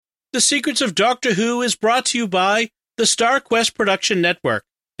The Secrets of Doctor Who is brought to you by the Star Quest Production Network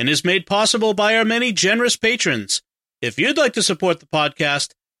and is made possible by our many generous patrons. If you'd like to support the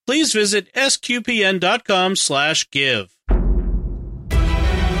podcast, please visit sqpn.com/give.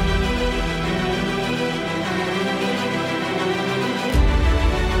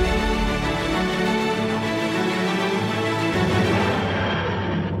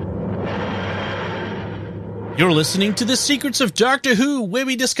 You're listening to The Secrets of Doctor Who, where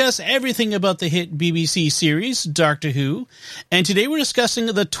we discuss everything about the hit BBC series, Doctor Who. And today we're discussing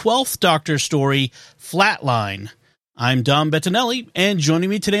the 12th Doctor story, Flatline. I'm Dom Bettinelli, and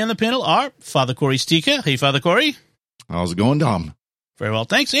joining me today on the panel are Father Corey Stika. Hey, Father Corey. How's it going, Dom? Very well,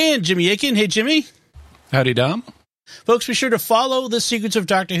 thanks. And Jimmy Aiken. Hey, Jimmy. Howdy, Dom. Folks, be sure to follow The Secrets of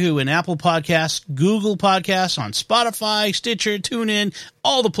Doctor Who in Apple Podcasts, Google Podcasts, on Spotify, Stitcher, TuneIn,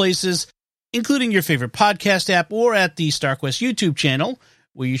 all the places, including your favorite podcast app or at the StarQuest YouTube channel,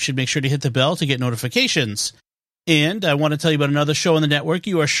 where you should make sure to hit the bell to get notifications. And I want to tell you about another show on the network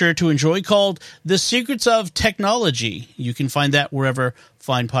you are sure to enjoy called The Secrets of Technology. You can find that wherever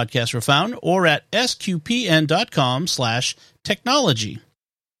fine podcasts are found or at sqpn.com/technology.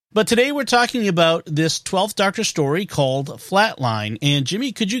 But today we're talking about this 12th Doctor story called Flatline. And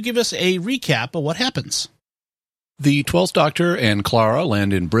Jimmy, could you give us a recap of what happens? The 12th Doctor and Clara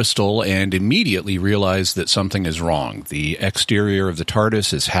land in Bristol and immediately realize that something is wrong. The exterior of the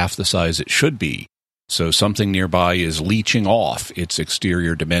TARDIS is half the size it should be, so something nearby is leeching off its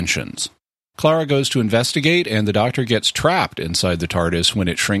exterior dimensions. Clara goes to investigate, and the Doctor gets trapped inside the TARDIS when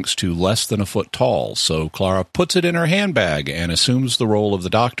it shrinks to less than a foot tall, so Clara puts it in her handbag and assumes the role of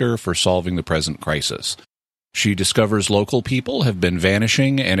the Doctor for solving the present crisis. She discovers local people have been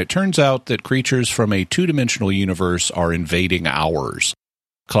vanishing, and it turns out that creatures from a two-dimensional universe are invading ours.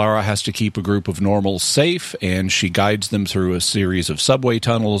 Clara has to keep a group of normals safe, and she guides them through a series of subway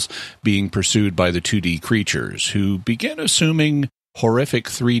tunnels being pursued by the 2D creatures, who begin assuming horrific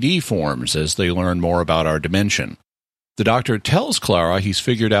 3D forms as they learn more about our dimension. The Doctor tells Clara he's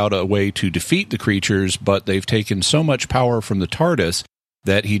figured out a way to defeat the creatures, but they've taken so much power from the TARDIS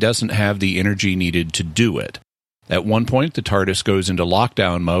that he doesn't have the energy needed to do it. At one point, the TARDIS goes into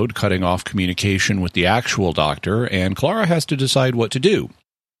lockdown mode, cutting off communication with the actual Doctor, and Clara has to decide what to do.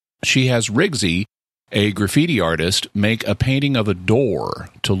 She has Rigsy, a graffiti artist, make a painting of a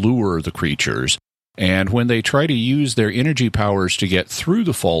door to lure the creatures, and when they try to use their energy powers to get through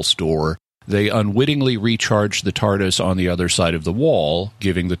the false door, they unwittingly recharge the TARDIS on the other side of the wall,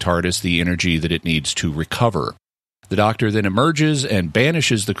 giving the TARDIS the energy that it needs to recover. The Doctor then emerges and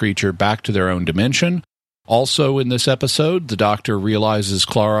banishes the creature back to their own dimension. Also in this episode, the Doctor realizes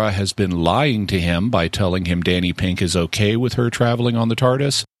Clara has been lying to him by telling him Danny Pink is okay with her traveling on the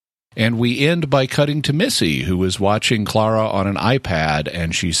TARDIS. And we end by cutting to Missy, who is watching Clara on an iPad,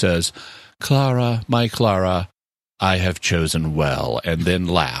 and she says, "Clara, my Clara, I have chosen well," and then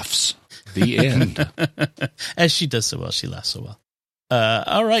laughs. The end. As she does so well, she laughs so well.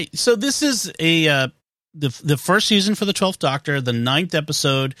 All right, so this is the first season for the 12th Doctor, the 9th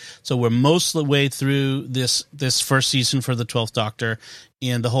episode. So we're most of the way through this first season for the 12th Doctor,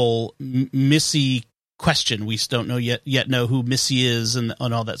 and the whole Missy question. We still don't know yet know who Missy is and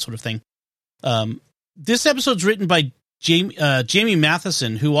all that sort of thing. This episode's written by Jamie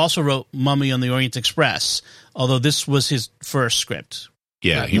Matheson, who also wrote Mummy on the Orient Express, although this was his first script.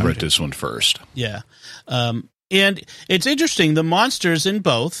 Yeah, he wrote this one first. Yeah. And it's interesting. The monsters in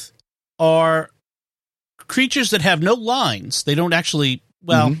both are creatures that have no lines. They don't actually,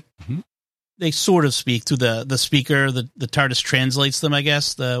 they sort of speak through the speaker. The TARDIS translates them, I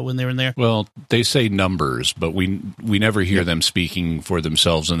guess, when they're in there. Well, they say numbers, but we never hear them speaking for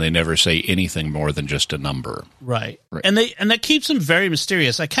themselves, and they never say anything more than just a number. Right. And that keeps them very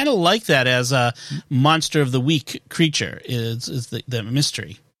mysterious. I kind of like that as a monster of the week creature is the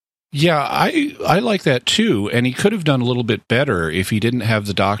mystery. Yeah, I like that too, and he could have done a little bit better if he didn't have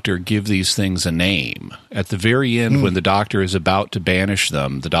the Doctor give these things a name. At the very end, when the Doctor is about to banish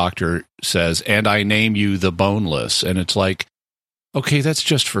them, the Doctor says, "And I name you the Boneless," and it's like, okay, that's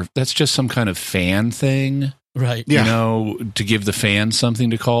just some kind of fan thing. Right. You know, to give the fans something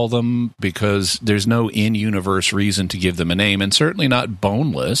to call them, because there's no in-universe reason to give them a name, and certainly not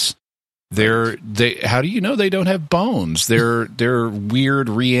Boneless. How do you know they don't have bones? They're weird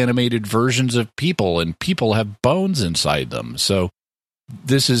reanimated versions of people, and people have bones inside them. So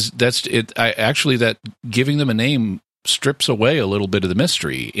that's it. That giving them a name strips away a little bit of the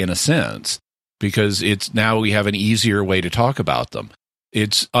mystery in a sense, because it's now we have an easier way to talk about them.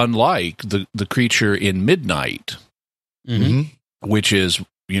 It's unlike the creature in Midnight, which is,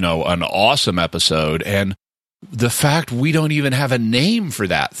 an awesome episode. And the fact we don't even have a name for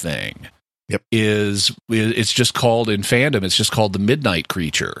that thing is it's just called, in fandom, it's just called the Midnight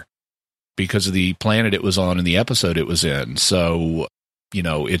Creature because of the planet it was on and the episode it was in. So,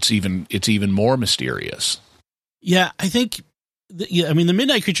 it's even more mysterious. Yeah, I think, the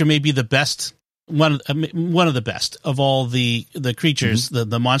Midnight Creature may be the best, one of the best of all the creatures,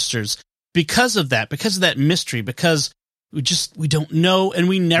 the monsters, because of that mystery, because we don't know, and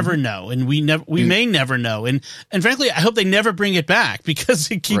we never know, and we may never know, and frankly, I hope they never bring it back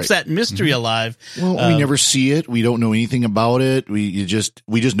because it keeps that mystery alive. Well, we never see it. We don't know anything about it. We just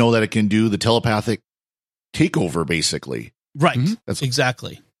know that it can do the telepathic takeover, basically. Right. That's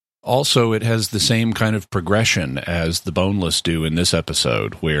exactly. Also, it has the same kind of progression as the Boneless do in this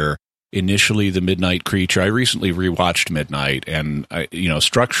episode, where initially the Midnight Creature, I recently rewatched Midnight, and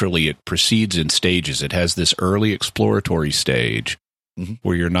structurally it proceeds in stages. It has this early exploratory stage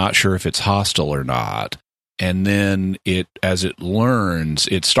where you're not sure if it's hostile or not. And then as it learns,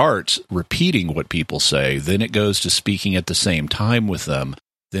 it starts repeating what people say. Then it goes to speaking at the same time with them.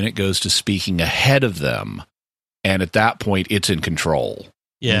 Then it goes to speaking ahead of them. And at that point, it's in control.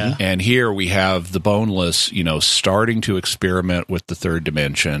 Yeah. And here we have the Boneless, starting to experiment with the third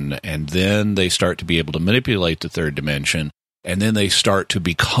dimension, and then they start to be able to manipulate the third dimension, and then they start to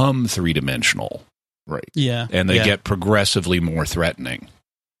become three-dimensional. Right. Yeah. And they get progressively more threatening.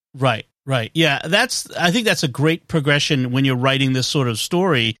 Right. Yeah, I think that's a great progression when you're writing this sort of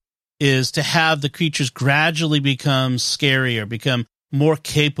story, is to have the creatures gradually become scarier, become more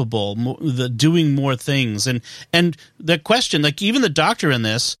capable, doing more things. And the question, like even the Doctor in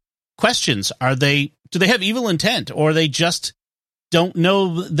this questions, do they have evil intent, or they just don't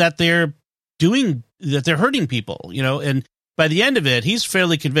know that they're hurting people, and by the end of it, he's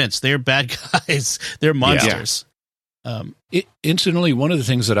fairly convinced they're bad guys. They're monsters. Yeah. Incidentally, one of the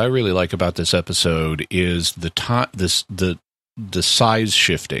things that I really like about this episode is the size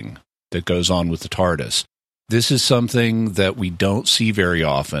shifting that goes on with the TARDIS. This is something that we don't see very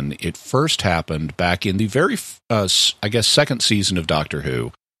often. It first happened back in the very, second season of Doctor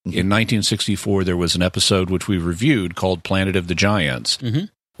Who. In 1964, there was an episode which we reviewed called Planet of the Giants,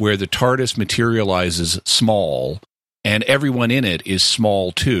 where the TARDIS materializes small, and everyone in it is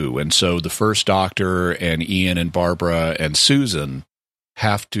small too. And so the first Doctor and Ian and Barbara and Susan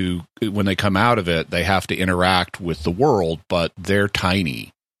have to, when they come out of it, they have to interact with the world, but they're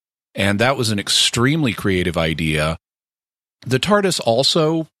tiny. And that was an extremely creative idea. The TARDIS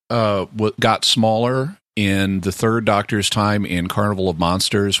also got smaller in the third Doctor's time in Carnival of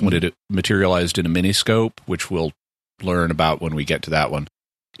Monsters when it materialized in a miniscope, which we'll learn about when we get to that one.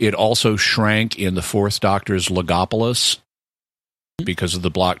 It also shrank in the fourth Doctor's Logopolis because of the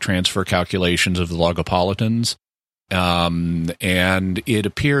block transfer calculations of the Logopolitans. And it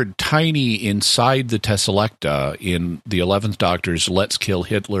appeared tiny inside the Tesselecta in the 11th Doctor's Let's Kill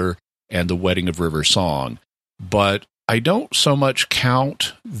Hitler and the Wedding of River Song. But I don't so much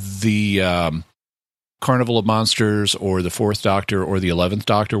count the Carnival of Monsters or the 4th Doctor or the 11th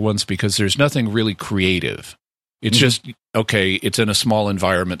Doctor ones because there's nothing really creative. It's just, okay, it's in a small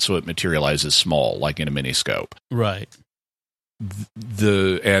environment, so it materializes small, like in a miniscope. Right.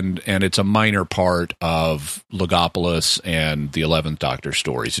 And it's a minor part of Logopolis and the 11th Doctor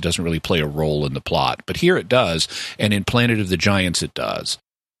stories. It doesn't really play a role in the plot, but here it does, and in Planet of the Giants it does.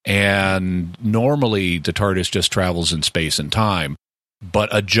 And normally the TARDIS just travels in space and time, but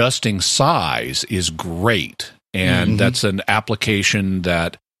adjusting size is great, and that's an application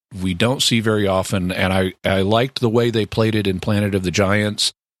that we don't see very often, and I liked the way they played it in Planet of the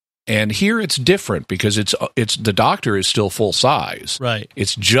Giants. And here it's different because it's the Doctor is still full size. Right.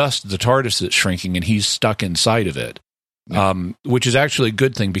 It's just the TARDIS that's shrinking and he's stuck inside of it. Which is actually a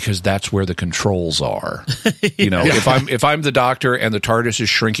good thing because that's where the controls are. If I'm the Doctor and the TARDIS is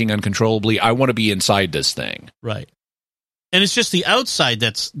shrinking uncontrollably, I want to be inside this thing. Right. And it's just the outside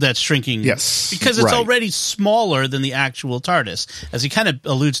that's shrinking. Yes. Because it's already smaller than the actual TARDIS, as he kind of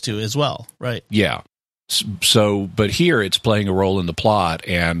alludes to as well. Right. Yeah. So, but here it's playing a role in the plot,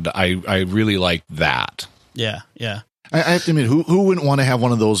 and I really like that. Yeah. I have to admit, who wouldn't want to have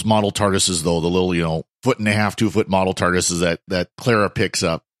one of those model TARDISes, though? The little, 1.5 to 2 foot model TARDISes that Clara picks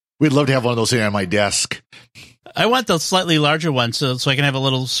up. We'd love to have one of those sitting on my desk. I want the slightly larger one so I can have a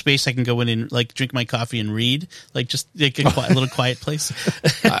little space I can go in and like drink my coffee and read, like just like a little quiet place.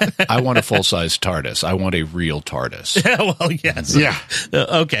 I want a full-size TARDIS. I want a real TARDIS. Well, yes. Yeah.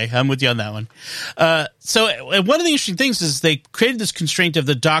 Okay, I'm with you on that one. So one of the interesting things is they created this constraint of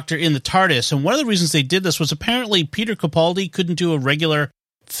the Doctor in the TARDIS, and one of the reasons they did this was apparently Peter Capaldi couldn't do a regular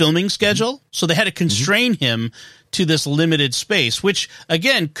filming schedule, so they had to constrain him to this limited space, which,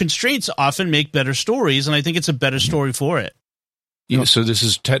 again, constraints often make better stories, and I think it's a better story for it. Yeah, so this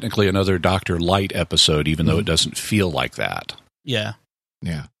is technically another Dr. Light episode, even though it doesn't feel like that. Yeah.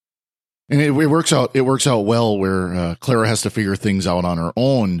 Yeah. And it works out well where Clara has to figure things out on her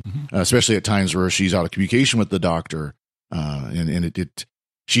own, especially at times where she's out of communication with the doctor.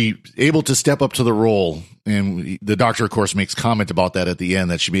 She able to step up to the role, and the doctor, of course, makes comment about that at the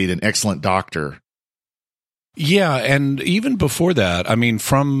end, that she made an excellent doctor. Yeah, and even before that, I mean,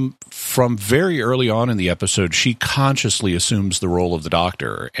 from very early on in the episode, she consciously assumes the role of the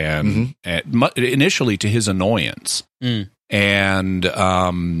doctor, and initially to his annoyance. And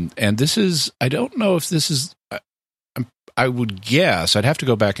this is, I don't know if this is, I would guess, I'd have to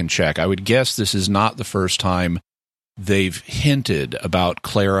go back and check. I would guess this is not the first time they've hinted about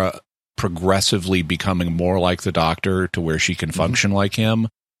Clara progressively becoming more like the doctor to where she can function like him,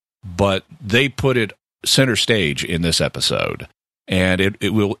 but they put it center stage in this episode, and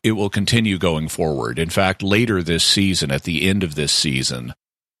it will continue going forward. In fact, later this season, at the end of this season,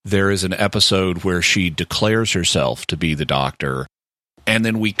 there is an episode where she declares herself to be the doctor, and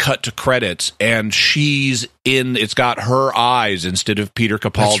then we cut to credits, and she's in. It's got her eyes instead of Peter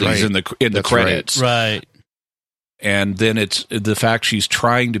Capaldi's in the credits, right? And then it's the fact she's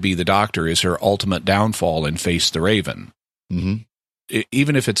trying to be the doctor is her ultimate downfall in Face the Raven.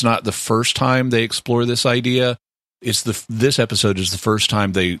 Even if it's not the first time they explore this idea, this episode is the first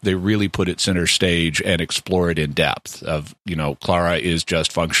time they really put it center stage and explore it in depth. Of, Clara is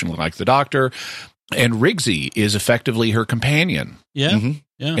just functioning like the doctor, and Rigsy is effectively her companion. Yeah.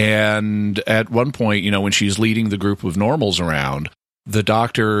 Yeah. And at one point, when she's leading the group of normals around, the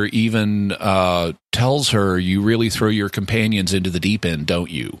doctor even tells her, "You really throw your companions into the deep end,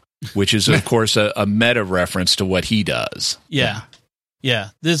 don't you?" Which is, of course, a meta reference to what he does. Yeah. Yeah.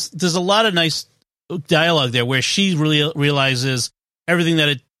 There's a lot of nice dialogue there where she really realizes everything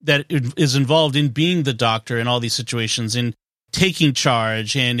that is involved in being the doctor in all these situations, in taking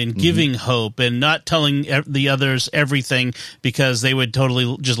charge and in giving hope and not telling the others everything because they would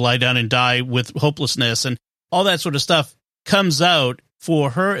totally just lie down and die with hopelessness, and all that sort of stuff comes out for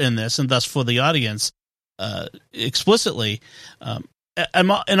her in this, and thus for the audience explicitly.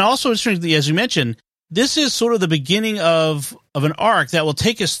 And also, strangely, as you mentioned, this is sort of the beginning of an arc that will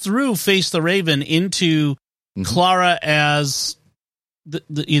take us through Face the Raven into Clara as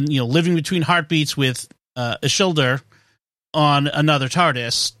living between heartbeats with Isildur on another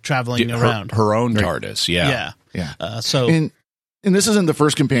TARDIS traveling around. Her own TARDIS, yeah. And this isn't the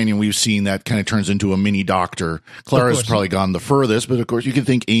first companion we've seen that kind of turns into a mini doctor. Clara's probably gone the furthest, but of course you can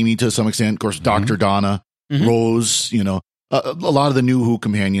think Amy to some extent. Of course, Dr. Donna, Rose, a lot of the New Who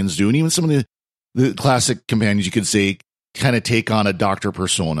companions do. And even some of the classic companions, you could say, kind of take on a doctor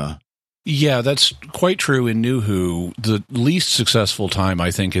persona. Yeah, that's quite true in New Who. The least successful time,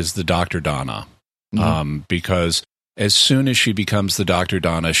 I think, is the Dr. Donna. Because as soon as she becomes the Dr.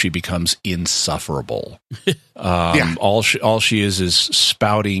 Donna, she becomes insufferable. All she is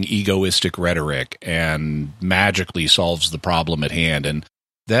spouting egoistic rhetoric and magically solves the problem at hand. And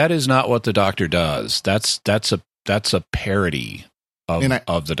that is not what the Doctor does. That's a parody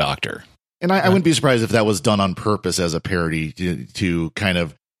of the Doctor. And I wouldn't be surprised if that was done on purpose as a parody to kind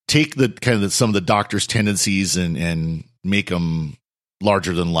of take some of the Doctor's tendencies and make them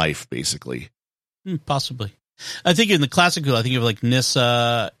larger than life, basically. Possibly. I think in the classic Who, I think of like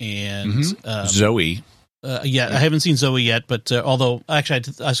Nyssa and Zoe. I haven't seen Zoe yet, but although actually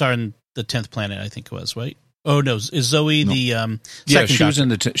I saw her in the 10th Planet, I think it was, right? Oh no, is Zoe the yeah? She Doctor?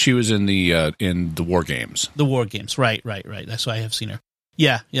 She was in the War Games. The War Games, right. That's why I have seen her.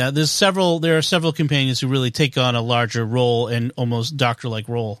 Yeah. There are several companions who really take on a larger role and almost doctor-like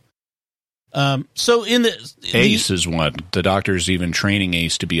role. So in Ace is one. The Doctor's even training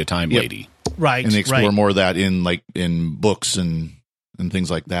Ace to be a time lady. Right. And they explore more of that in books and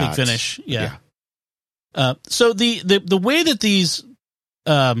things like that. Big Finish. Yeah. So the way that these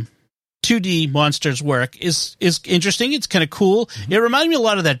 2D monsters work is interesting. It's kind of cool. It reminded me a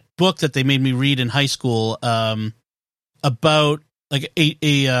lot of that book that they made me read in high school about like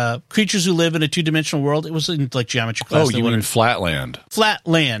a creatures who live in a 2-dimensional world. It was in like geometry class. Oh, you mean Flatland?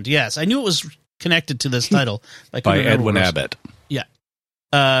 Flatland, yes. I knew it was connected to this title. By Edwin Abbott. Yeah.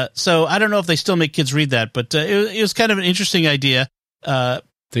 So I don't know if they still make kids read that, but it was kind of an interesting idea.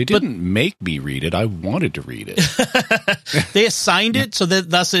 They didn't make me read it. I wanted to read it. They assigned it, so that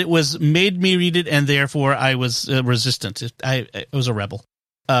thus it was made me read it, and therefore I was resistant. I was a rebel.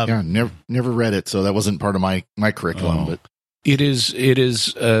 Never read it, so that wasn't part of my curriculum. But it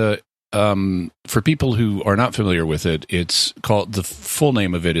is for people who are not familiar with it, it's called, the full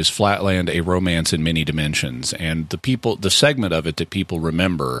name of it is Flatland: A Romance in Many Dimensions. And the segment of it that people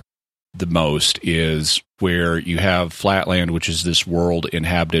remember the most is where you have Flatland, which is this world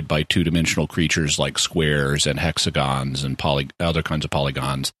inhabited by two-dimensional creatures like squares and hexagons and other kinds of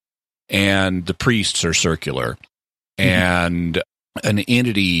polygons. And the priests are circular. And an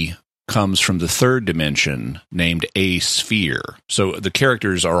entity comes from the third dimension named A Sphere. So the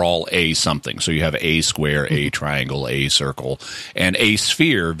characters are all A something. So you have A square, A triangle, A circle, and A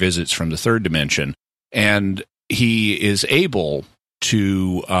Sphere visits from the third dimension. And he is able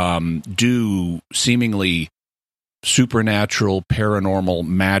to do seemingly supernatural, paranormal,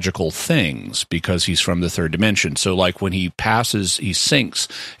 magical things because he's from the third dimension. So like when he sinks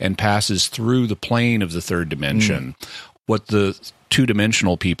and passes through the plane of the third dimension, what the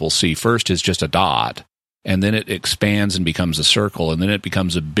two-dimensional people see first is just a dot, and then it expands and becomes a circle, and then it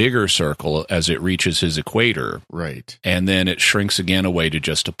becomes a bigger circle as it reaches his equator. Right. And then it shrinks again away to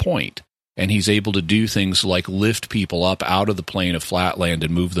just a point. And he's able to do things like lift people up out of the plane of Flatland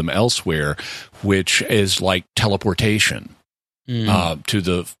and move them elsewhere, which is like teleportation to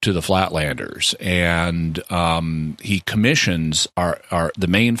the Flatlanders. And he commissions the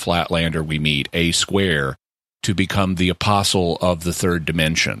main Flatlander we meet, A Square, to become the apostle of the third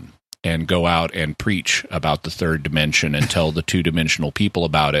dimension and go out and preach about the third dimension and tell the two-dimensional people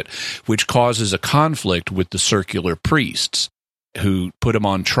about it, which causes a conflict with the circular priests, who put him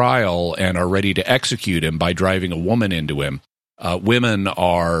on trial and are ready to execute him by driving a woman into him. Women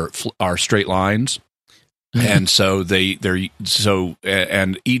are straight lines, and so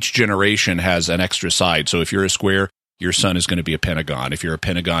and each generation has an extra side. So if you're a square, your son is going to be a pentagon. If you're a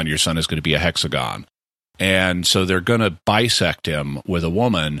pentagon, your son is going to be a hexagon. And so they're going to bisect him with a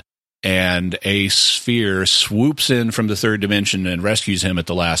woman, and A Sphere swoops in from the third dimension and rescues him at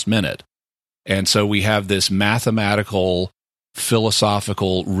the last minute. And so we have this mathematical,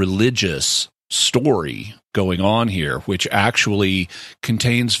 philosophical, religious story going on here, which actually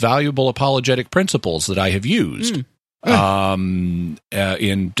contains valuable apologetic principles that I have used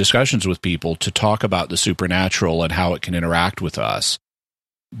in discussions with people to talk about the supernatural and how it can interact with us.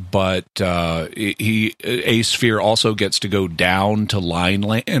 But A Sphere also gets to go down to line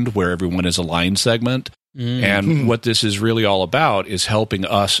land where everyone is a line segment. And what this is really all about is helping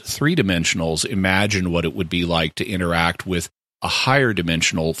us three-dimensionals imagine what it would be like to interact with a higher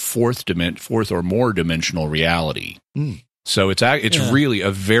dimensional, fourth or more dimensional reality. So it's really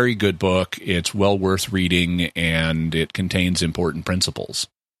a very good book. It's well worth reading, and it contains important principles.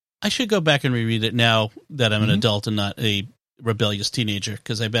 I should go back and reread it now that I'm an adult and not a rebellious teenager,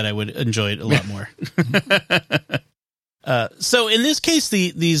 because I bet I would enjoy it a lot more. So in this case,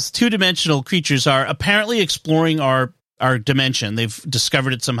 these two-dimensional creatures are apparently exploring our dimension. They've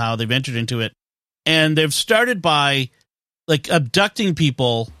discovered it somehow. They've entered into it, and they've started by like abducting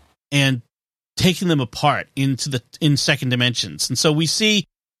people and taking them apart in second dimensions. And so we see,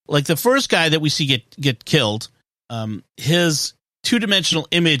 like, the first guy that we see get killed, his two-dimensional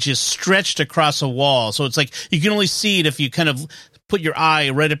image is stretched across a wall. So it's like you can only see it if you kind of put your eye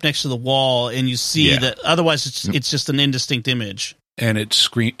right up next to the wall, and you see that. Otherwise, it's just an indistinct image. And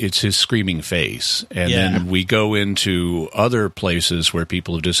it's his screaming face. And then we go into other places where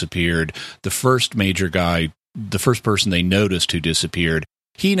people have disappeared. The first major guy, the first person they noticed who disappeared,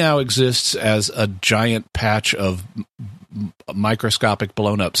 he now exists as a giant patch of microscopic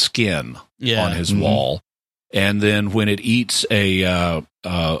blown up skin on his wall. And then when it eats a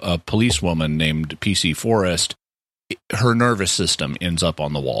policewoman named PC Forrest, her nervous system ends up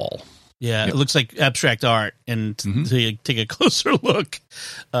on the wall. Yeah, it looks like abstract art, and so you take a closer look.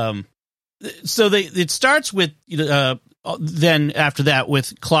 So it starts with then after that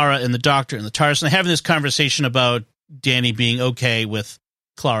with Clara and the Doctor and the TARDIS, and they're having this conversation about Danny being okay with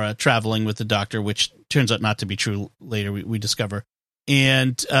Clara traveling with the Doctor, which turns out not to be true later, we discover.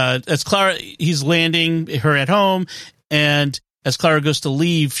 And as Clara, he's landing her at home, and as Clara goes to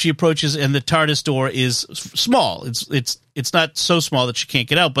leave, she approaches, and the TARDIS door is small. It's not so small that she can't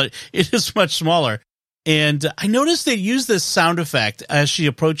get out, but it is much smaller. And I noticed they use this sound effect as she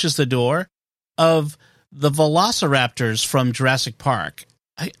approaches the door of the velociraptors from Jurassic Park.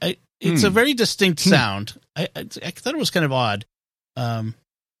 It's a very distinct sound. I thought it was kind of odd.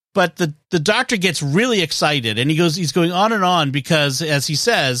 But the Doctor gets really excited, and he's going on and on because, as he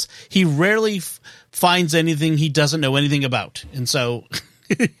says, he rarely finds anything he doesn't know anything about. And so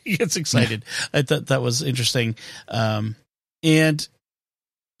he gets excited. I thought that was interesting. And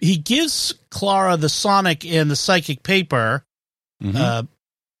he gives Clara the sonic and the psychic paper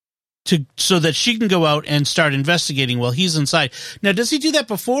to so that she can go out and start investigating while he's inside. Now, does he do that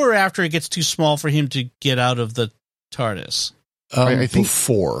before or after it gets too small for him to get out of the TARDIS? I think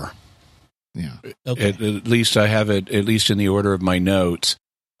before. Yeah. Okay. At least I have it, at least in the order of my notes.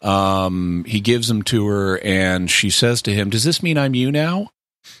 He gives them to her, and she says to him, "Does this mean I'm you now?"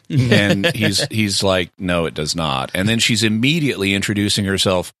 And he's like, "No, it does not." And then she's immediately introducing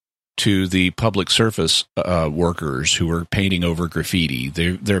herself to the public service workers who are painting over graffiti.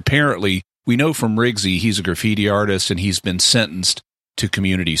 They're apparently, we know from Riggsy, he's a graffiti artist, and he's been sentenced to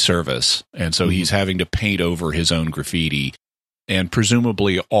community service, and so he's having to paint over his own graffiti. And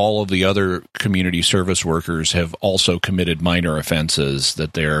presumably all of the other community service workers have also committed minor offenses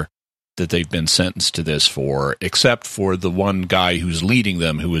that they've been sentenced to this for, except for the one guy who's leading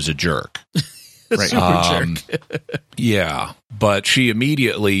them, who is a jerk. Right. Super jerk. Yeah. But she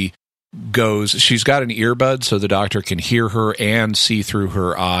immediately goes, she's got an earbud so the doctor can hear her and see through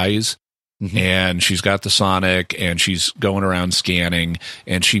her eyes. Mm-hmm. And she's got the sonic, and she's going around scanning,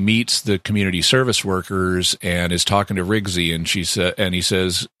 and she meets the community service workers and is talking to Riggsy, and he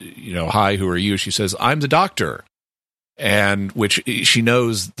says, "Hi, who are you?" She says, "I'm the doctor," and which she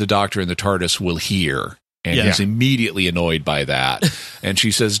knows the doctor in the TARDIS will hear, and he's immediately annoyed by that. And she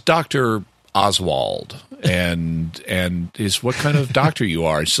says, "Dr. Oswald," and is, "What kind of doctor you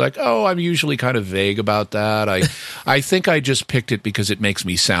are?" And she's like, "Oh, I'm usually kind of vague about that. I think I just picked it because it makes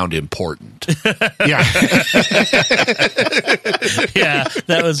me sound important." Yeah. Yeah,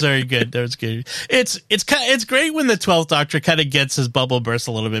 that was very good. That was good. It's great when the 12th Doctor kind of gets his bubble burst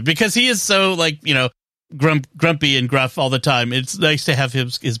a little bit, because he is so grumpy and gruff all the time. It's nice to have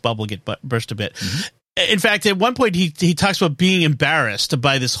his bubble get burst a bit. Mm-hmm. In fact, at one point, he talks about being embarrassed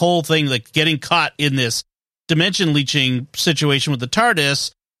by this whole thing, like getting caught in this dimension leeching situation with the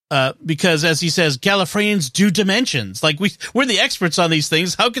TARDIS, because, as he says, Gallifreyans do dimensions. Like, we're the experts on these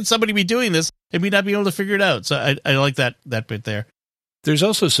things. How can somebody be doing this and we not be able to figure it out? So I like that bit there. There's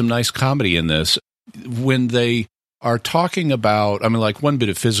also some nice comedy in this when they are talking about, like one bit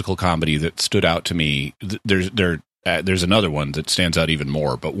of physical comedy that stood out to me. There's another one that stands out even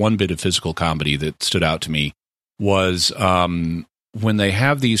more, but one bit of physical comedy that stood out to me was when they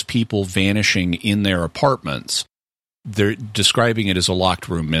have these people vanishing in their apartments. They're describing it as a locked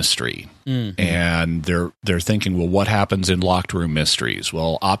room mystery, and they're thinking, well, what happens in locked room mysteries?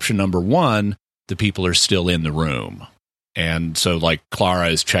 Well, option number one, the people are still in the room, and so like Clara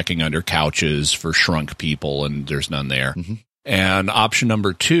is checking under couches for shrunk people, and there's none there. Mm-hmm. And option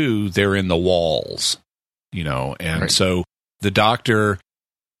number two, they're in the walls. And right. So the doctor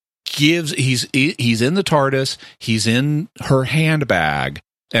he's in the TARDIS, he's in her handbag,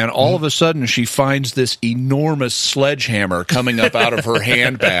 and all of a sudden she finds this enormous sledgehammer coming up out of her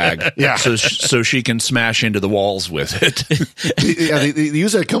handbag, so she can smash into the walls with it. They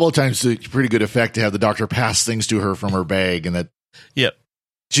use it a couple of times to pretty good effect to have the doctor pass things to her from her bag, and that. Yep.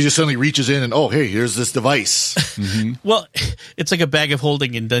 She just suddenly reaches in and, oh, hey, here's this device. Mm-hmm. Well, it's like a bag of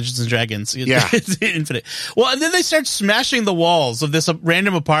holding in Dungeons and Dragons. It's infinite. Well, and then they start smashing the walls of this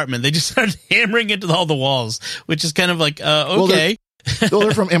random apartment. They just start hammering into all the walls, which is kind of like, okay. Well,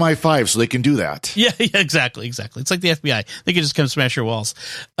 they're from MI5, so they can do that. Yeah, exactly. It's like the FBI. They can just come smash your walls.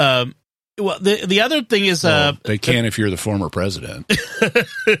 Well, the other thing is... they can if you're the former president.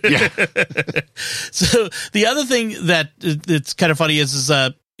 Yeah. So the other thing that's kind of funny is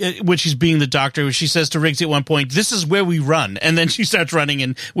when she's being the doctor, she says to Riggsy at one point, "This is where we run." And then she starts running,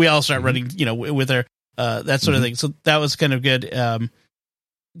 and we all start running, with her, that sort of thing. So that was kind of good.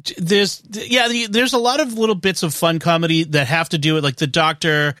 There's a lot of little bits of fun comedy that have to do with, like, the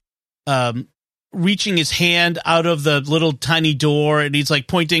doctor reaching his hand out of the little tiny door, and he's like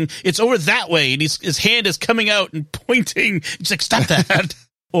pointing, "It's over that way," and his hand is coming out and pointing. He's like, "Stop that!"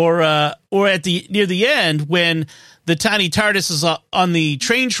 or at near the end when the tiny TARDIS is on the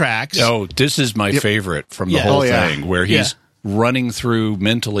train tracks. Oh, this is my favorite from the whole thing, where he's running through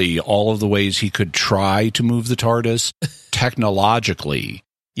mentally all of the ways he could try to move the TARDIS technologically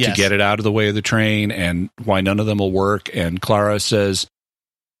to get it out of the way of the train, and why none of them will work. And Clara says,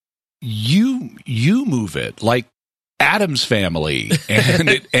 You move it like Addams Family, and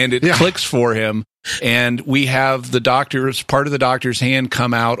it clicks for him, and we have part of the doctor's hand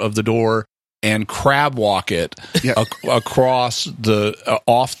come out of the door and crab walk it across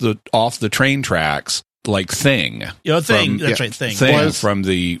off the train tracks, like Thing. Thing. That's right, Thing from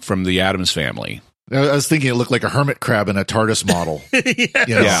the Addams Family. I was thinking it looked like a hermit crab in a TARDIS model.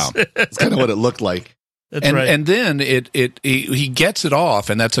 It's kind of what it looked like. And then he gets it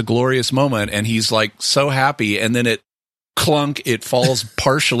off, and that's a glorious moment, and he's like so happy, and then it falls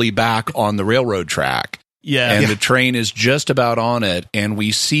partially back on the railroad track. Yeah. And the train is just about on it, and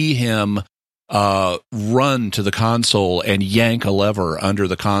we see him run to the console and yank a lever under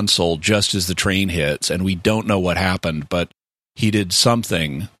the console just as the train hits, and we don't know what happened, but he did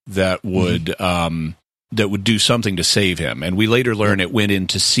something that would do something to save him, and we later learn it went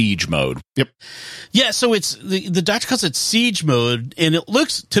into siege mode. Yep. Yeah, so it's the doctor calls it siege mode, and it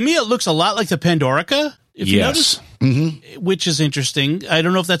looks a lot like the Pandorica, if you notice, which is interesting. I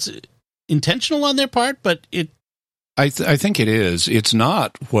don't know if that's intentional on their part, but I think it is. It's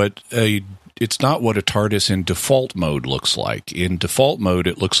not what a TARDIS in default mode looks like. In default mode,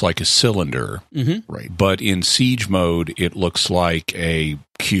 it looks like a cylinder, right? But in siege mode, it looks like a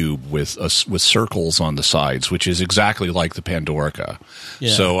cube with circles on the sides, which is exactly like the Pandorica.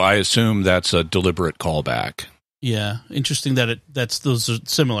 Yeah. So I assume that's a deliberate callback. Yeah, interesting that those are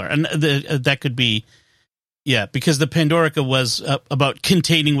similar, and that could be. Yeah, because the Pandorica was about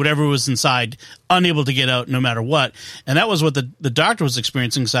containing whatever was inside, unable to get out no matter what. And that was what the Doctor was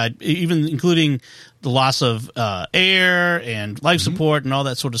experiencing inside, even including the loss of air and life support and all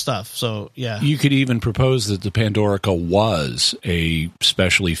that sort of stuff. So, yeah. You could even propose that the Pandorica was a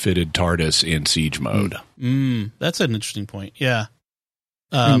specially fitted TARDIS in siege mode. That's an interesting point, yeah.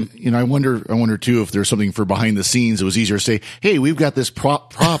 I wonder too if there's something for behind the scenes. It was easier to say, "Hey, we've got this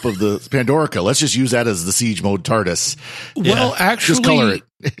prop of the Pandorica. Let's just use that as the siege mode TARDIS." Well, actually, just color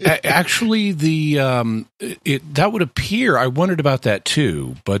it. Actually, that would appear. I wondered about that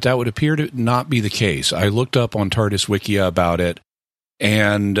too, but that would appear to not be the case. I looked up on TARDIS Wikia about it,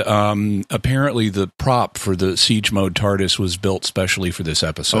 and apparently the prop for the siege mode TARDIS was built specially for this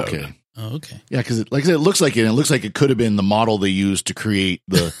episode. Okay. Oh, okay. Yeah, because like I said, it looks like it. And it looks like it could have been the model they used to create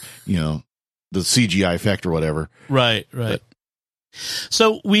the, the CGI effect or whatever. Right.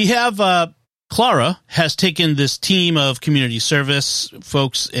 So we have Clara has taken this team of community service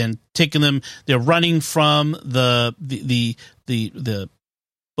folks and taken them. They're running from the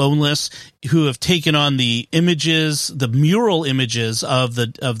boneless, who have taken on the images, the mural images of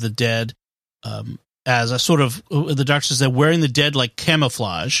the dead, as a sort of, the Doctor says they're wearing the dead like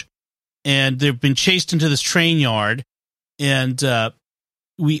camouflage. And they've been chased into this train yard, and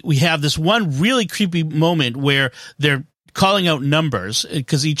we have this one really creepy moment where they're calling out numbers,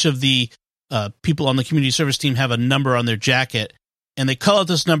 because each of the people on the community service team have a number on their jacket, and they call out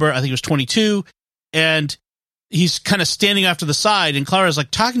this number. I think it was 22, and he's kind of standing off to the side, and Clara's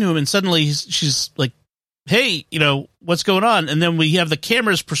like talking to him, and suddenly she's like, "Hey, what's going on?" And then we have the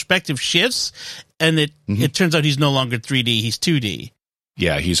camera's perspective shifts, and it turns out he's no longer 3D, he's 2D.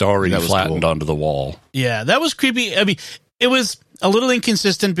 Yeah, he's already flattened onto the wall. Yeah, that was creepy. I mean, it was a little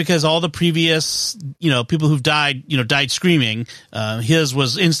inconsistent because all the previous, people who've died, died screaming. His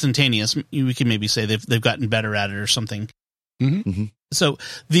was instantaneous. We can maybe say they've gotten better at it or something. So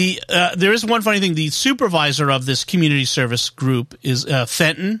there is one funny thing. The supervisor of this community service group is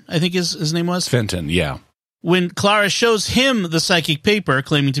Fenton, I think his name was. Fenton, yeah. When Clara shows him the psychic paper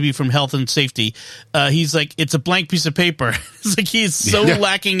claiming to be from Health and Safety, he's like, it's a blank piece of paper. It's like he's so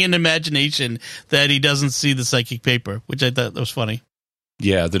lacking in imagination that he doesn't see the psychic paper, which I thought was funny.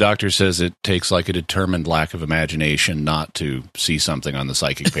 Yeah, the Doctor says it takes like a determined lack of imagination not to see something on the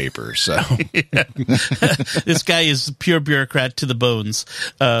psychic paper. So this guy is pure bureaucrat to the bones.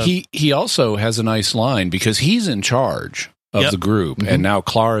 He also has a nice line because he's in charge of the group, and now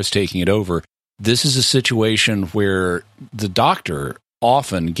Clara's taking it over. This is a situation where the Doctor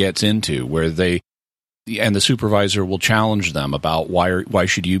often gets into, where the supervisor will challenge them about why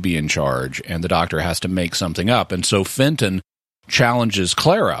should you be in charge, and the Doctor has to make something up. And so Fenton challenges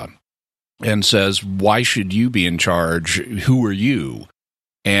Clara and says, "Why should you be in charge? Who are you?"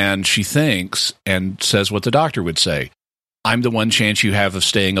 And she thinks and says what the Doctor would say: "I'm the one chance you have of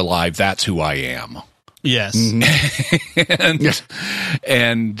staying alive. That's who I am." Yes.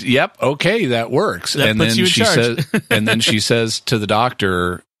 And yep, okay, that works. That puts you in charge. And then she says to the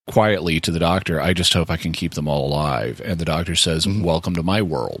Doctor, quietly to the Doctor, "I just hope I can keep them all alive." And the Doctor says, "Welcome to my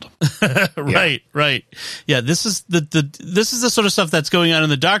world." Right. Yeah, this is the sort of stuff that's going on in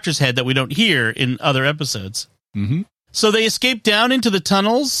the Doctor's head that we don't hear in other episodes. So they escape down into the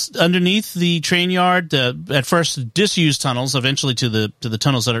tunnels underneath the train yard, at first disused tunnels, eventually to the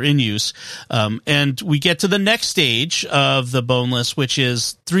tunnels that are in use. And we get to the next stage of the boneless, which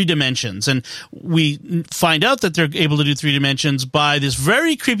is 3 dimensions. And we find out that they're able to do 3 dimensions by this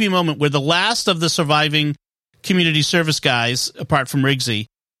very creepy moment where the last of the surviving community service guys, apart from Riggsy,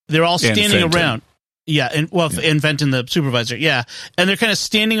 they're all standing around. Yeah, and Fenton, the supervisor. Yeah, and they're kind of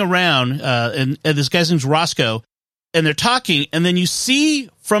standing around, and this guy's name's Roscoe. And they're talking, and then you see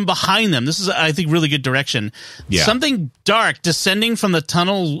from behind them, this is, I think, really good direction, something dark descending from the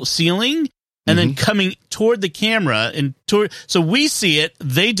tunnel ceiling and then coming toward the camera and so we see it,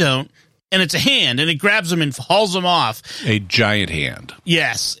 they don't. And it's a hand, and it grabs them and hauls them off. A giant hand.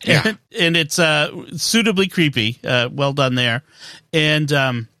 Yes. Yeah. And it's suitably creepy. Well done there. And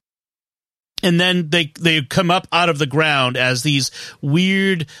then they come up out of the ground as these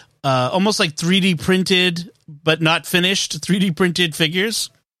weird, almost like 3D printed, but not finished 3D printed figures.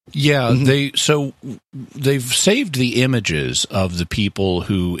 Yeah, they've saved the images of the people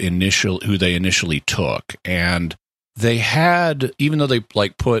who they initially took, and they had, even though they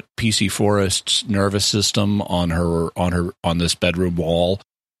like put PC Forrest's nervous system on this bedroom wall,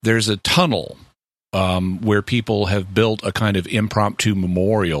 there's a tunnel where people have built a kind of impromptu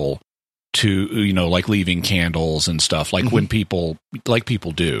memorial to, like leaving candles and stuff, like when people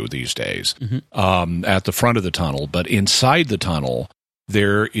do these days, at the front of the tunnel. But inside the tunnel,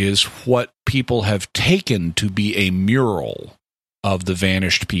 there is what people have taken to be a mural of the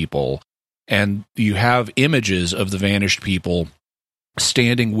vanished people. And you have images of the vanished people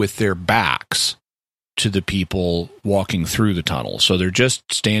standing with their backs to the people walking through the tunnel. So they're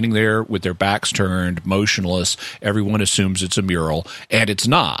just standing there with their backs turned, motionless. Everyone assumes it's a mural, and it's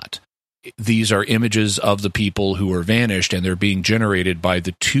not. These are images of the people who are vanished, and they're being generated by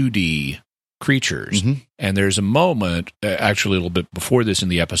the 2D creatures. And there's a moment, actually a little bit before this in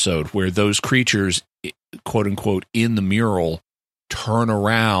the episode, where those creatures, quote unquote, in the mural turn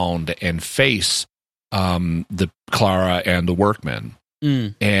around and face the Clara and the workmen.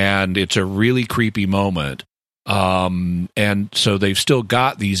 And it's a really creepy moment. And so they've still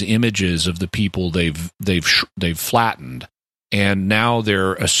got these images of the people they've flattened, and now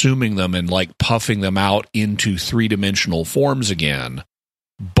they're assuming them and like puffing them out into 3-dimensional forms again,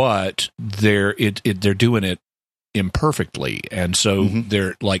 but they're doing it imperfectly. And so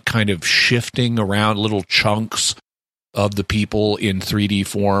they're like kind of shifting around. Little chunks of the people in 3D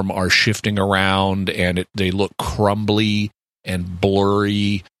form are shifting around, and they look crumbly and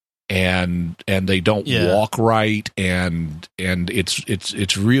blurry, and they don't walk right, and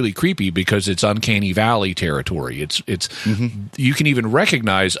it's really creepy because it's Uncanny Valley territory. It's you can even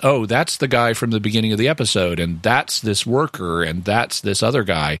recognize, oh, that's the guy from the beginning of the episode, and that's this worker, and that's this other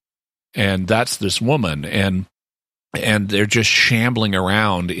guy, and that's this woman, and they're just shambling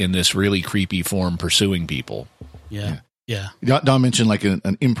around in this really creepy form, pursuing people. Yeah. Don mentioned like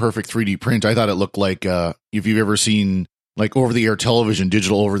an imperfect 3D print. I thought it looked like if you've ever seen like over-the-air television,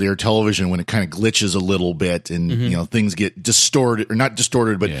 digital over-the-air television, when it kind of glitches a little bit and things get distorted, or not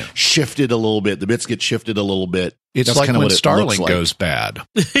distorted, but shifted a little bit. The bits get shifted a little bit. It's That's like kind of when what Starlink goes bad.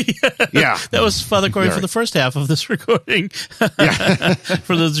 Yeah. That was Father Corey for the first half of this recording.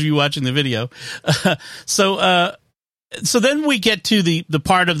 For those of you watching the video. So then we get to the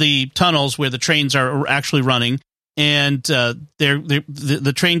part of the tunnels where the trains are actually running, and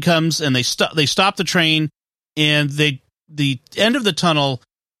the train comes and they stop the train, and the end of the tunnel,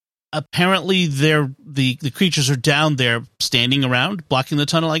 apparently the creatures are down there standing around blocking the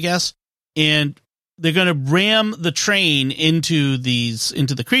tunnel, I guess, and they're going to ram the train into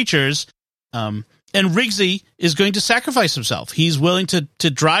the creatures. And Riggsy is going to sacrifice himself. He's willing to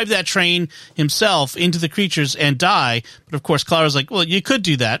drive that train himself into the creatures and die. But of course, Clara's like, well, you could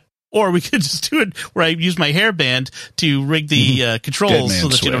do that. Or we could just do it where I use my hairband to rig the controls so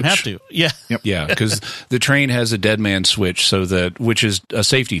that switch. You don't have to. Yeah. Yeah, because the train has a dead man switch, which is a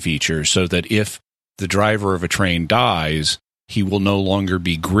safety feature, so that if the driver of a train dies, he will no longer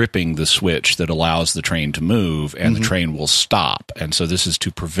be gripping the switch that allows the train to move, and the train will stop. And so this is to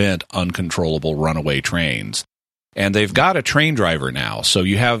prevent uncontrollable runaway trains. And they've got a train driver now. So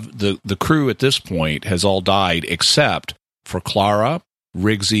you have the crew at this point has all died except for Clara,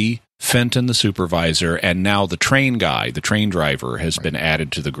 Riggsy, Fenton, the supervisor, and now the train driver has been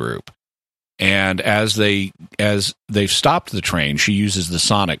added to the group. And as they've stopped the train, she uses the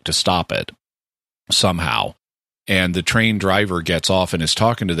sonic to stop it somehow. And the train driver gets off and is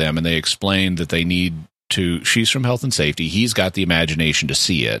talking to them, and they explain that they need to. She's from health and safety. He's got the imagination to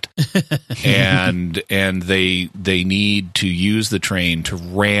see it, and they need to use the train to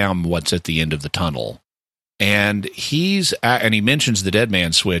ram what's at the end of the tunnel. And he mentions the dead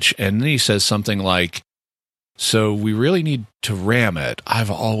man switch, and then he says something like, "So we really need to ram it.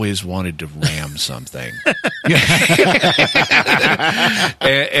 I've always wanted to ram something."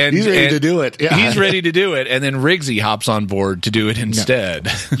 and he's ready to do it. Yeah. He's ready to do it, and then Riggsy hops on board to do it instead.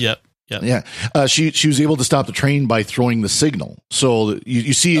 Yep. Yeah. She was able to stop the train by throwing the signal. So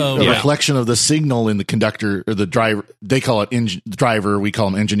you see a reflection of the signal in the conductor or the driver. They call it driver. We call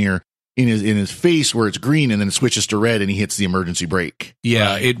him engineer. in his face where it's green, and then it switches to red, and he hits the emergency brake.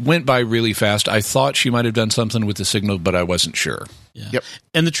 Yeah, it went by really fast. I thought she might have done something with the signal, but I wasn't sure. Yeah. Yep.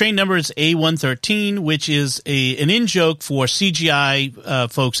 And the train number is A113, which is an in-joke for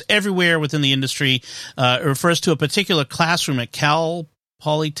CGI folks everywhere within the industry. It refers to a particular classroom at Cal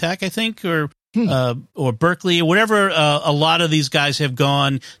Polytech, I think, or Berkeley, or whatever. A lot of these guys have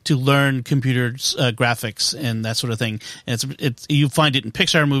gone to learn computer graphics and that sort of thing. And it's you find it in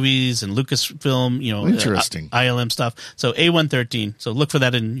Pixar movies and Lucasfilm, Interesting. ILM stuff. So A113. So look for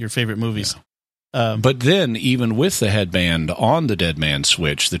that in your favorite movies. Yeah. But then, even with the headband on the dead man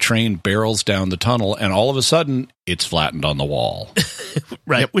switch, the train barrels down the tunnel, and all of a sudden, it's flattened on the wall.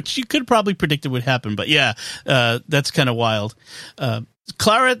 Right, yep. Which you could probably predict it would happen. But yeah, that's kind of wild.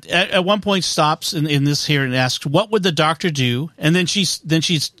 Clara at one point stops in this here and asks, "What would the doctor do?" And then she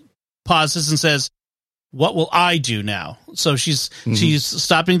pauses and says, "What will I do now?" So she's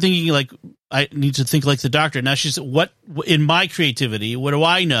stopping, thinking like, I need to think like the doctor. Now she's, what in my creativity, what do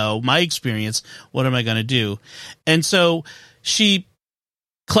I know? My experience, what am I going to do? And so she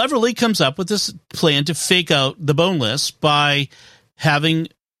cleverly comes up with this plan to fake out the boneless by having,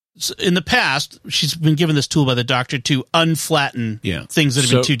 in the past, she's been given this tool by the doctor to unflatten things that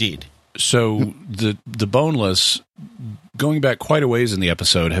have been 2D'd. So the boneless, going back quite a ways in the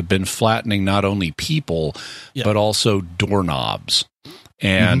episode, have been flattening not only people, but also doorknobs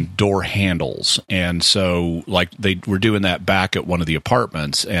and door handles. And so, like, they were doing that back at one of the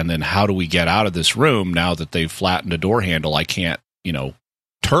apartments, and then how do we get out of this room now that they've flattened a door handle? I can't,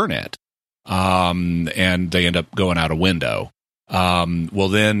 turn it. And they end up going out a window. Well,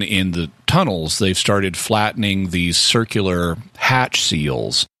 then in the tunnels, they've started flattening these circular hatch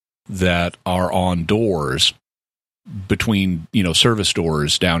seals that are on doors between, service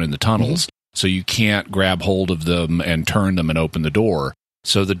doors down in the tunnels. So you can't grab hold of them and turn them and open the door.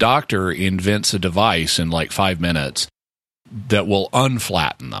 So the doctor invents a device in like 5 minutes that will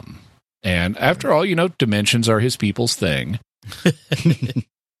unflatten them. And after all, dimensions are his people's thing.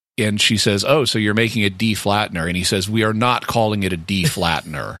 And she says, "Oh, so you're making a deflattener." And he says, "We are not calling it a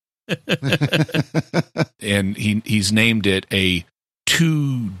deflattener." And he's named it a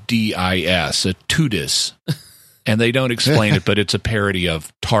 2DIS, a TUDIS. And they don't explain it, but it's a parody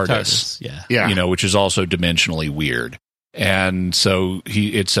of TARDIS. Yeah. Which is also dimensionally weird. And so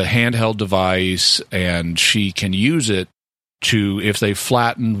it's a handheld device, and she can use it to, if they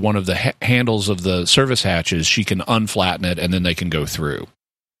flatten one of the handles of the service hatches, she can unflatten it, and then they can go through.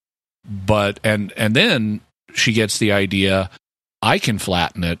 But and then she gets the idea, I can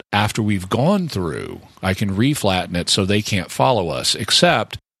flatten it after we've gone through. I can reflatten it so they can't follow us,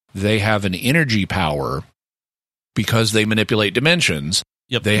 except they have an energy power because they manipulate dimensions.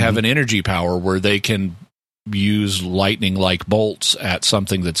 Yep. They have an energy power where they can use lightning-like bolts at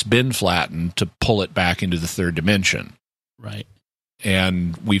something that's been flattened to pull it back into the third dimension. Right.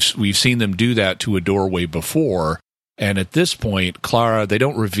 And we've seen them do that to a doorway before. And at this point, Clara, they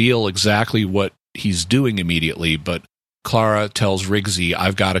don't reveal exactly what he's doing immediately, but Clara tells Riggsy,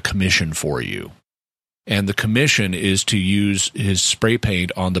 "I've got a commission for you." And the commission is to use his spray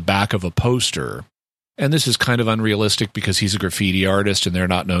paint on the back of a poster. And this is kind of unrealistic because he's a graffiti artist and they're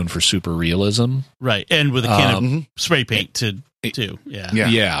not known for super realism. Right. And with a can of spray paint too.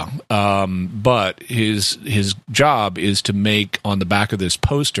 Yeah. But his job is to make on the back of this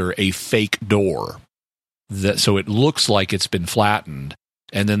poster a fake door so it looks like it's been flattened.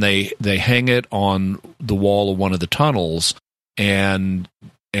 And then they hang it on the wall of one of the tunnels, and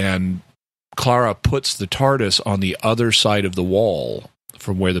Clara puts the TARDIS on the other side of the wall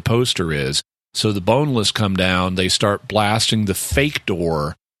from where the poster is. So the boneless come down, they start blasting the fake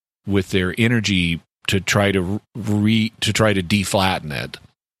door with their energy to try to deflatten it.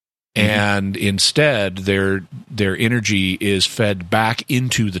 And instead their energy is fed back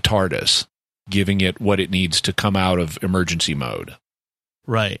into the TARDIS, giving it what it needs to come out of emergency mode.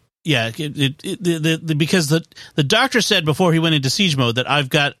 Right. Yeah, because the doctor said before he went into siege mode that I've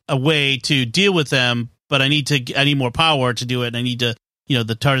got a way to deal with them, but I need more power to do it, and I need to,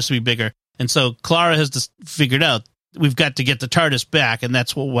 the TARDIS to be bigger. And so Clara has just figured out we've got to get the TARDIS back, and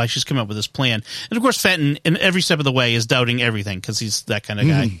that's why she's come up with this plan. And of course, Fenton, in every step of the way, is doubting everything because he's that kind of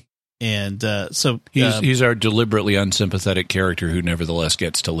guy. And so he's our deliberately unsympathetic character who nevertheless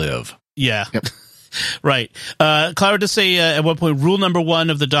gets to live. Yeah. Yep. Right. Clara does say at one point, rule number 1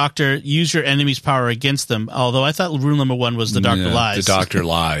 of the doctor, use your enemy's power against them. Although I thought rule number 1 was the doctor lies. The doctor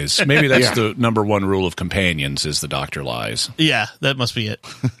lies. Maybe that's the number 1 rule of companions is the doctor lies. Yeah, that must be it.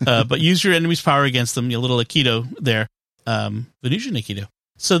 But use your enemy's power against them. A little Aikido there. Venusian Aikido.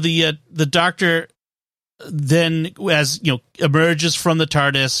 So the doctor then as emerges from the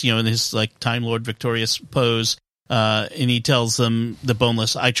TARDIS, in his like Time Lord victorious pose, and he tells them, the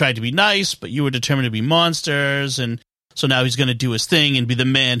Boneless, I tried to be nice, but you were determined to be monsters, and so now he's going to do his thing and be the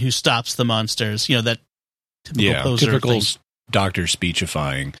man who stops the monsters. That typical poser typical thing. Doctor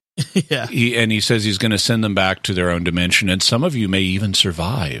speechifying. Yeah, he says he's going to send them back to their own dimension, and some of you may even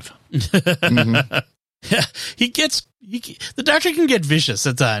survive. Mm-hmm. Yeah, the Doctor can get vicious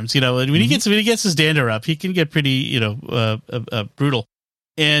at times, and when he gets his dander up, he can get pretty, brutal.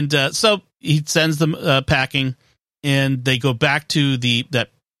 And so he sends them packing, and they go back to that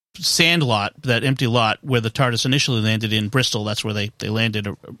sand lot, that empty lot where the TARDIS initially landed in Bristol. That's where they landed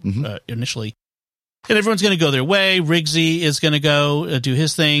initially. And everyone's going to go their way. Riggsy is going to go do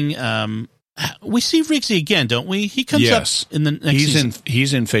his thing. We see Riggsy again, don't we? He comes up in the next season.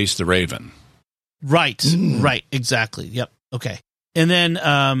 He's in Face the Raven. Right, right, exactly. Yep, okay. And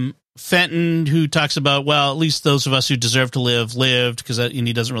then Fenton, who talks about, well, at least those of us who deserve to live lived, because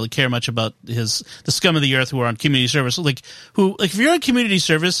he doesn't really care much about the scum of the earth who are on community service. Like if you're on community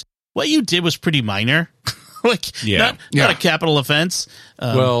service, what you did was pretty minor. Not a capital offense.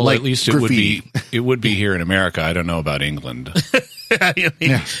 Well, at least it would be here in America. I don't know about England.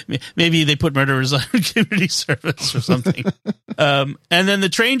 Maybe they put murderers on community service or something. And then the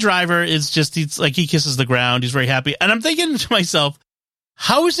train driver he kisses the ground. He's very happy. And I'm thinking to myself,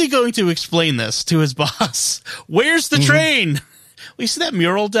 how is he going to explain this to his boss? Where's the train? We see that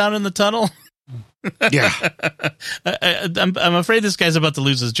mural down in the tunnel. Yeah. I'm afraid this guy's about to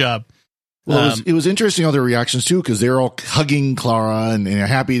lose his job. Well, it was interesting all their reactions too, because they're all hugging Clara and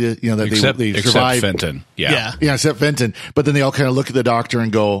happy that they survived. Except Fenton, yeah, except Fenton. But then they all kind of look at the Doctor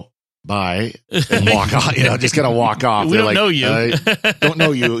and go bye and walk off. Just kind of walk off. We don't know you. Don't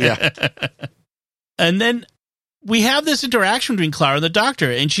know you. Yeah. And then we have this interaction between Clara and the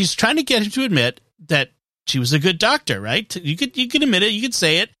Doctor, and she's trying to get him to admit that she was a good doctor. Right? You could admit it. You could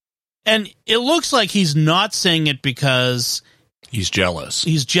say it, and it looks like he's not saying it because he's jealous.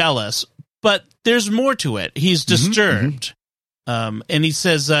 He's jealous. But there's more to it. He's disturbed. And he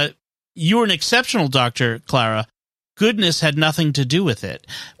says, you're an exceptional doctor, Clara. Goodness had nothing to do with it.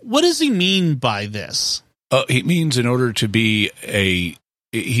 What does he mean by this? He means in order to be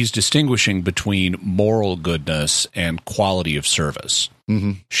he's distinguishing between moral goodness and quality of service.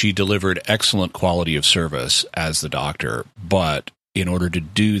 Mm-hmm. She delivered excellent quality of service as the Doctor, but in order to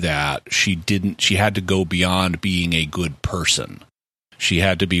do that, she had to go beyond being a good person. She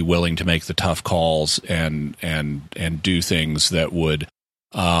had to be willing to make the tough calls and do things that would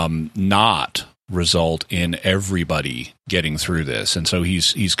not result in everybody getting through this. And so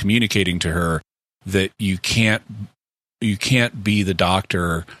he's communicating to her that you can't be the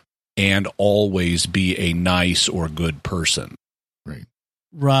Doctor and always be a nice or good person.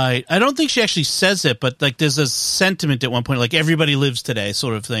 Right. I don't think she actually says it, but there's a sentiment at one point, like everybody lives today,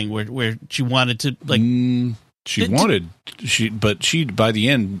 sort of thing, where she wanted to by the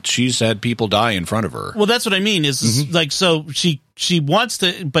end, she's had people die in front of her. Well, that's what I mean so she wants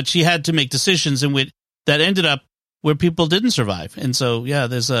to, but she had to make decisions that ended up where people didn't survive. And so,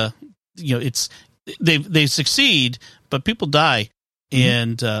 there's they succeed, but people die.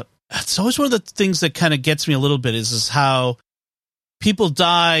 And it's always one of the things that kind of gets me a little bit is how people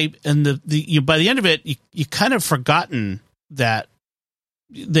die. And by the end of it, you kind of forgotten that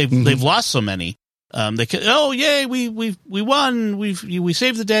they've lost so many. Yay, we won, we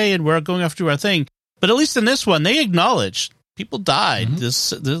saved the day, and we're going off to our thing. But at least in this one, they acknowledged people died.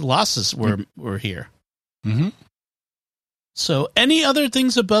 The losses were here. Mm-hmm. So, any other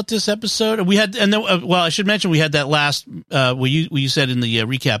things about this episode? We had, I should mention we had that last where you said in the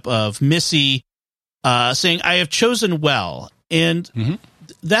recap of Missy saying, "I have chosen well," and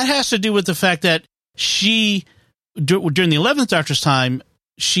that has to do with the fact that she during the 11th Doctor's time.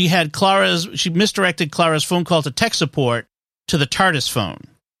 She misdirected Clara's phone call to tech support to the TARDIS phone.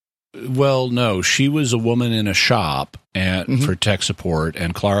 Well, no, she was a woman in a shop for tech support,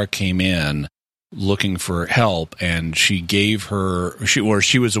 and Clara came in looking for help, and she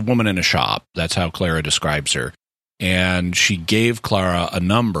was a woman in a shop. That's how Clara describes her. And she gave Clara a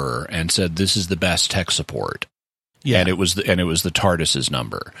number and said, "This is the best tech support." Yeah. And it was the TARDIS's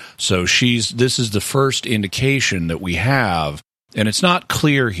number. So this is the first indication that we have. And it's not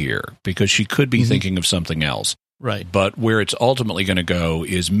clear here because she could be thinking of something else. Right. But where it's ultimately going to go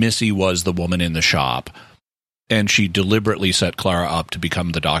is Missy was the woman in the shop, and she deliberately set Clara up to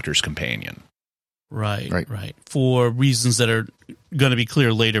become the Doctor's companion. Right. For reasons that are going to be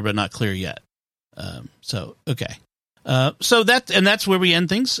clear later, but not clear yet. Okay. So that's where we end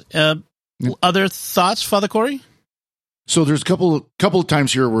things. Other thoughts, Father Corey? So there's a couple of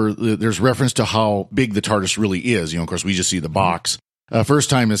times here where there's reference to how big the TARDIS really is. Of course, we just see the box. First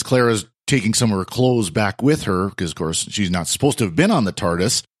time is Clara's taking some of her clothes back with her because, of course, she's not supposed to have been on the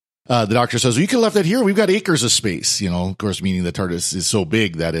TARDIS. The doctor says, well, you could have left that here. We've got acres of space, of course, meaning the TARDIS is so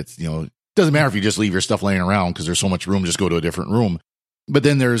big that it's, doesn't matter if you just leave your stuff laying around because there's so much room, just go to a different room. But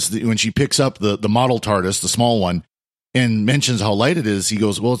then when she picks up the model TARDIS, the small one, and mentions how light it is, he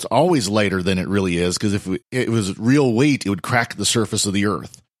goes, well, it's always lighter than it really is because if it was real weight, it would crack the surface of the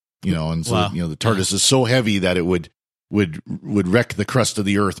Earth, and so, wow. The TARDIS is so heavy that it would wreck the crust of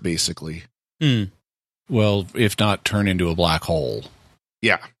the Earth, basically. Well, if not turn into a black hole.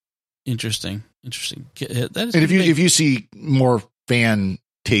 Yeah. Interesting. That is and if you see more fan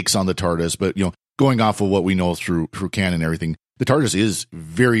takes on the TARDIS, but going off of what we know through canon and everything, the TARDIS is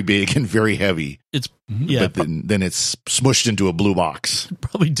very big and very heavy. It's but then it's smushed into a blue box,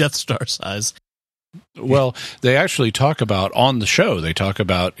 probably Death Star size. Well, they actually talk about on the show. They talk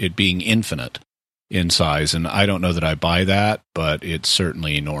about it being infinite in size, and I don't know that I buy that, but it's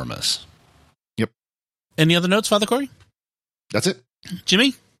certainly enormous. Yep. Any other notes, Father Corey? That's it,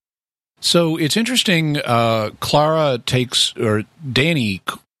 Jimmy. So it's interesting. Danny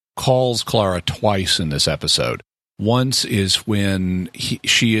calls Clara twice in this episode. Once is when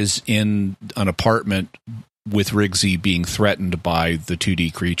she is in an apartment with Rigsy being threatened by the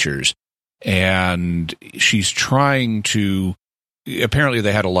 2D creatures. And she's trying to, apparently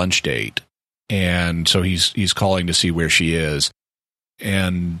they had a lunch date. And so he's calling to see where she is.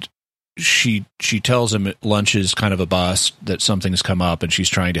 And she tells him lunch is kind of a bust, that something's come up and she's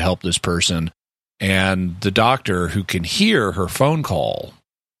trying to help this person. And the doctor, who can hear her phone call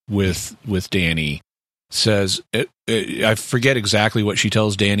with Danny, says, I forget exactly what she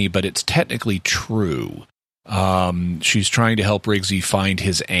tells Danny, but it's technically true. She's trying to help Rigsy find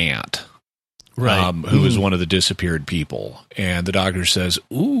his aunt, right? Who is one of the disappeared people. And the doctor says,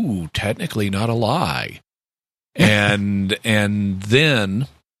 ooh, technically not a lie. And then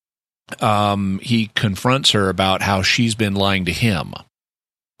he confronts her about how she's been lying to him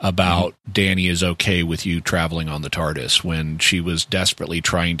about Danny is okay with you traveling on the TARDIS, when she was desperately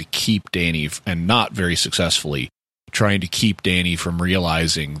trying to keep Danny, and not very successfully, trying to keep Danny from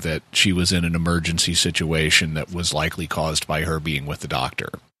realizing that she was in an emergency situation that was likely caused by her being with the doctor.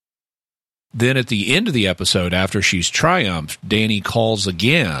 Then at the end of the episode, after she's triumphed, Danny calls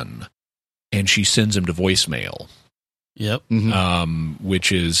again, and she sends him to voicemail. Yep.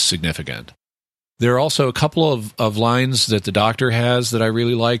 Which is significant. There are also a couple of lines that the doctor has that I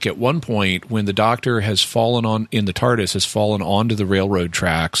really like. At one point, when the doctor has fallen onto the railroad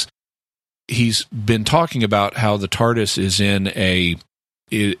tracks, he's been talking about how the TARDIS is in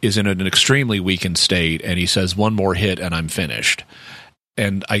an extremely weakened state, and he says, one more hit and I'm finished.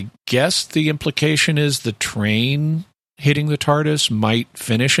 And I guess the implication is the train hitting the TARDIS might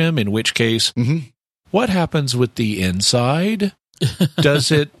finish him, in which case, what happens with the inside?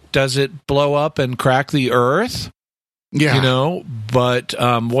 Does it blow up and crack the Earth? Yeah. But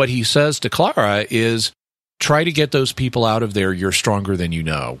what he says to Clara is, try to get those people out of there. You're stronger than you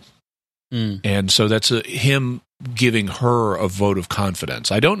know. And so that's him giving her a vote of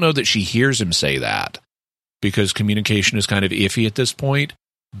confidence. I don't know that she hears him say that, because communication is kind of iffy at this point,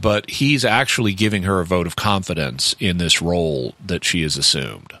 but he's actually giving her a vote of confidence in this role that she has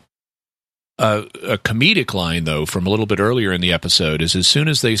assumed. A comedic line, though, from a little bit earlier in the episode is, as soon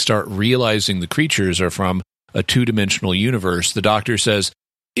as they start realizing the creatures are from a two-dimensional universe, the doctor says,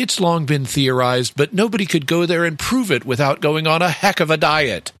 it's long been theorized, but nobody could go there and prove it without going on a heck of a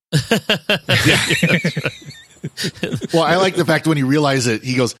diet. Well, I like the fact when he realizes it,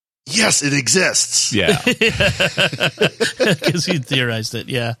 he goes, yes, it exists. Yeah. Because he theorized it.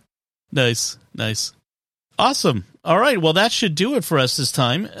 Yeah. Nice. Awesome. All right. Well, that should do it for us this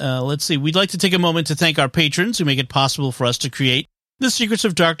time. Let's see. We'd like to take a moment to thank our patrons who make it possible for us to create The Secrets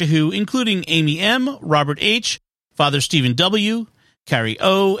of Doctor Who, including Amy M., Robert H., Father Stephen W., Carrie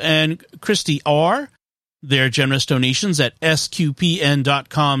O., and Christy R. Their generous donations at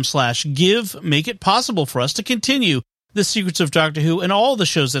sqpn.com/give make it possible for us to continue The Secrets of Doctor Who and all the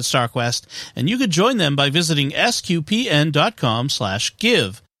shows at StarQuest, and you could join them by visiting sqpn.com/give.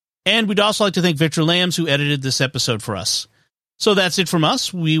 And we'd also like to thank Victor Lambs, who edited this episode for us. So that's it from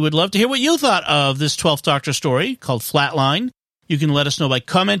us. We would love to hear what you thought of this 12th Doctor story called Flatline. You can let us know by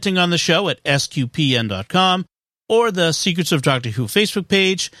commenting on the show at sqpn.com or the Secrets of Doctor Who Facebook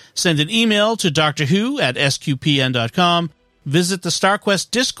page. Send an email to drwho@sqpn.com. Visit the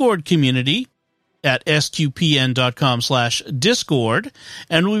StarQuest Discord community at sqpn.com/discord.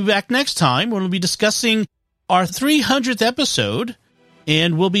 And we'll be back next time when we'll be discussing our 300th episode,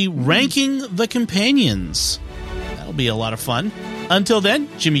 and we'll be ranking the companions. That'll That'll be a lot of fun. Until then,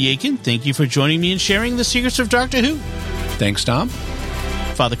 Jimmy Aiken, thank you for joining me and sharing the secrets of Doctor Who. Thanks, Tom.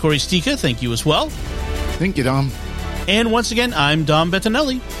 Father Corey Stika, thank you as well. Thank you, Dom. And once again, I'm Dom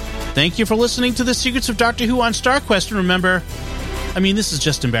Bettinelli. Thank you for listening to the Secrets of Doctor Who on StarQuest. And remember, this is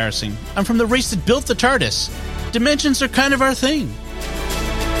just embarrassing. I'm from the race that built the TARDIS. Dimensions are kind of our thing.